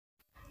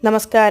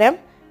നമസ്കാരം.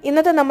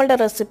 ഇന്നത്തെ നമ്മളുടെ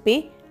റെസിപ്പി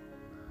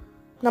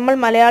നമ്മൾ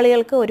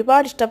മലയാളികൾക്ക്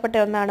ഒരുപാട് ഇഷ്ടപ്പെട്ട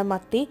ഒന്നാണ്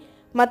മത്തി.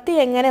 മത്തി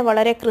എങ്ങനെ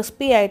വളരെ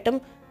ക്രിസ്പി ആയിട്ടും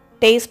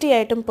ടേസ്റ്റി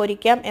ആയിട്ടും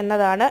പൊരിക്കാം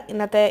എന്നതാണ്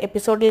ഇന്നത്തെ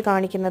എപ്പിസോഡിൽ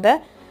കാണിക്കുന്നത്.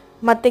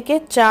 മത്തിക്ക്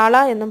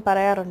ചാള എന്നും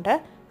പറയാറുണ്ട്.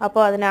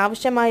 അപ്പോൾ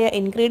അതിനാവശ്യമായ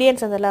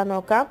ഇൻഗ്രീഡിയൻസ് എന്തെല്ലാം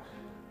നോക്കാം.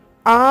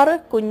 6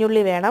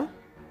 കുഞ്ഞുള്ളി വേണം.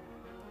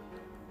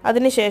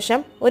 അതിനുശേഷം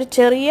ഒരു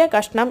ചെറിയ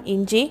കഷ്ണം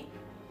ഇഞ്ചി,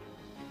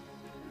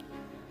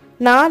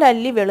 4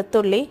 അല്ലി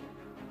വെളുത്തുള്ളി.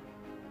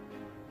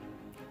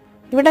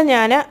 ഇവിടെ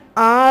ഞാൻ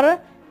 6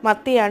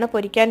 മത്തിയാണ്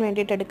പൊരിക്കാൻ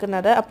വേണ്ടിയിട്ട്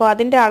എടുക്കുന്നത്. അപ്പോൾ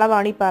അതിൻ്റെ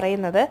അളവാണ് ഈ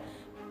പറയുന്നത്.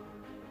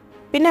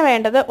 പിന്നെ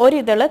വേണ്ടത് ഒരു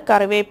ഇതള്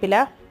കറിവേപ്പില.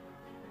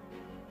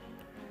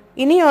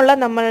 ഇനിയുള്ള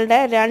നമ്മളുടെ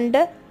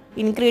 2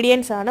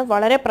 ഇൻഗ്രീഡിയൻസ് ആണ്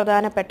വളരെ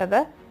പ്രധാനപ്പെട്ടത്.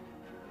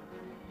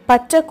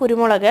 പച്ച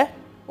കുരുമുളക്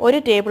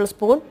 1 ടേബിൾ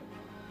സ്പൂൺ,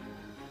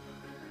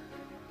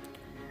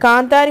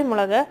 കാന്താരി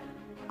മുളക്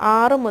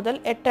 6 മുതൽ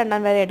 8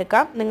 എണ്ണം വരെ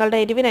എടുക്കാം. നിങ്ങളുടെ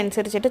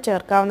എരിവിനനുസരിച്ചിട്ട്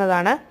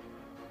ചേർക്കാവുന്നതാണ്.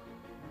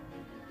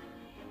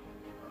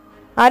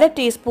 1/2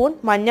 ടീസ്പൂൺ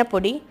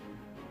മഞ്ഞൾപ്പൊടി,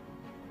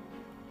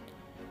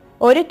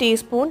 1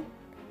 ടീസ്പൂൺ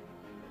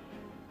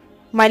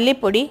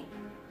മല്ലിപ്പൊടി,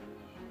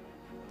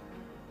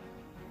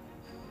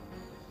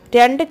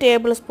 2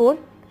 ടേബിൾ സ്പൂൺ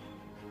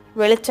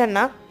വെളിച്ചെണ്ണ,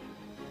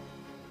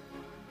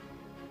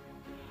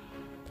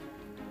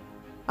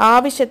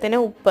 ആവശ്യത്തിന്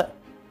ഉപ്പ്.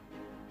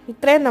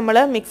 ഇത്രയും നമ്മൾ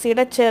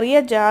മിക്സിയുടെ ചെറിയ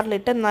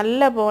ജാറിലിട്ട്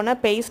നല്ലപോലെ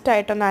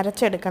പേസ്റ്റായിട്ടൊന്ന്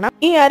അരച്ചെടുക്കണം.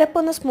 ഈ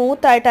അരപ്പൊന്ന്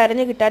സ്മൂത്തായിട്ട്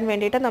അരഞ്ഞു കിട്ടാൻ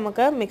വേണ്ടിയിട്ട്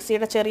നമുക്ക്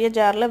മിക്സിയുടെ ചെറിയ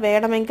ജാറിൽ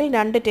വേണമെങ്കിൽ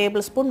 2 ടേബിൾ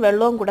സ്പൂൺ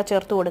വെള്ളവും കൂടെ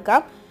ചേർത്ത്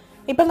കൊടുക്കാം.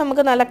 ഇപ്പം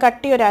നമുക്ക് നല്ല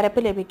കട്ടി ഒരു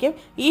അരപ്പ് ലഭിക്കും.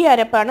 ഈ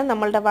അരപ്പാണ്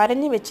നമ്മളുടെ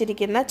വരഞ്ഞു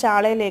വെച്ചിരിക്കുന്ന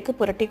ചാളയിലേക്ക്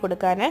പുരട്ടി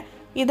കൊടുക്കാൻ.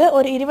 ഇത്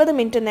ഒരു 20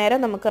 മിനിറ്റ്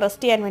നേരം നമുക്ക്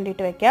റെസ്റ്റ് ചെയ്യാൻ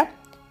വേണ്ടിയിട്ട് വെക്കാം.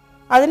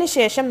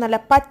 അതിനുശേഷം നല്ല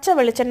പച്ച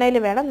വെളിച്ചെണ്ണയിൽ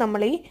വേണം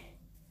നമ്മൾ ഈ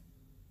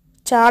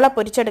ചാള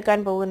പൊരിച്ചെടുക്കാൻ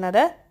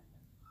പോകുന്നത്.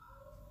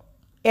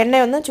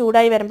 എണ്ണയൊന്ന്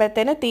ചൂടായി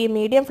വരുമ്പോഴത്തേന് തീ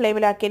മീഡിയം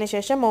ഫ്ലെയിമിലാക്കിയതിന്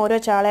ശേഷം ഓരോ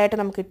ചാളയായിട്ട്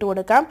നമുക്ക് ഇട്ട്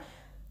കൊടുക്കാം.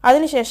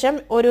 അതിനുശേഷം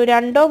ഒരു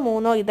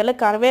 2-3 ഇതൾ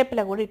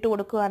കറിവേപ്പില കൂടി ഇട്ട്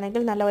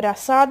കൊടുക്കുകയാണെങ്കിൽ നല്ല ഒരു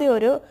അസാധ്യ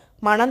ഒരു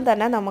മണം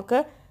തന്നെ നമുക്ക്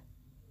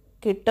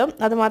കിട്ടും.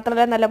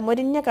 അതുമാത്രമല്ല നല്ല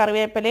മുരിഞ്ഞ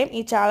കറിവേപ്പിലയും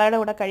ഈ ചാളയുടെ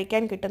കൂടെ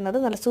കഴിക്കാൻ കിട്ടുന്നത്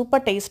നല്ല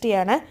സൂപ്പർ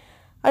ടേസ്റ്റിയാണ്.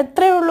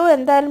 അത്രയേ ഉള്ളൂ.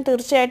 എന്തായാലും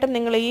തീർച്ചയായിട്ടും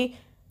നിങ്ങൾ ഈ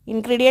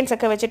ഇൻഗ്രീഡിയൻസ്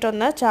ഒക്കെ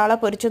വെച്ചിട്ടൊന്ന് ചാള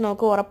പൊരിച്ച്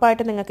നോക്കൂ.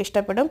 ഉറപ്പായിട്ട് നിങ്ങൾക്ക്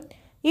ഇഷ്ടപ്പെടും.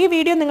 ഈ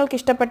വീഡിയോ നിങ്ങൾക്ക്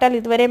ഇഷ്ടപ്പെട്ടാൽ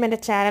ഇതുവരെയും എൻ്റെ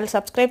ചാനൽ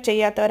സബ്സ്ക്രൈബ്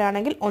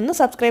ചെയ്യാത്തവരാണെങ്കിൽ ഒന്ന്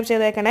സബ്സ്ക്രൈബ്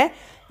ചെയ്തേക്കണേ.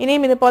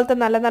 ഇനിയും ഇതുപോലത്തെ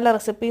നല്ല നല്ല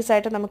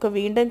റെസിപ്പീസായിട്ട് നമുക്ക്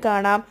വീണ്ടും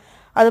കാണാം.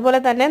 അതുപോലെ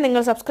തന്നെ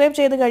നിങ്ങൾ സബ്സ്ക്രൈബ്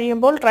ചെയ്ത്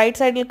കഴിയുമ്പോൾ റൈറ്റ്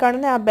സൈഡിൽ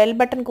കാണുന്ന ആ ബെൽ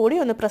ബട്ടൺ കൂടി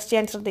ഒന്ന് പ്രസ്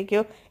ചെയ്യാൻ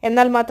ശ്രദ്ധിക്കൂ.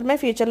 എന്നാൽ മാത്രമേ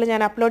ഫ്യൂച്ചറിൽ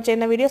ഞാൻ അപ്ലോഡ്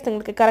ചെയ്യുന്ന വീഡിയോസ്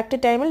നിങ്ങൾക്ക് കറക്റ്റ്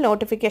ടൈമിൽ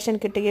നോട്ടിഫിക്കേഷൻ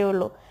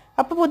കിട്ടുകയുള്ളൂ.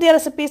 അപ്പോൾ പുതിയ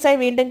റെസിപ്പീസായി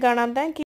വീണ്ടും കാണാം. Thank you.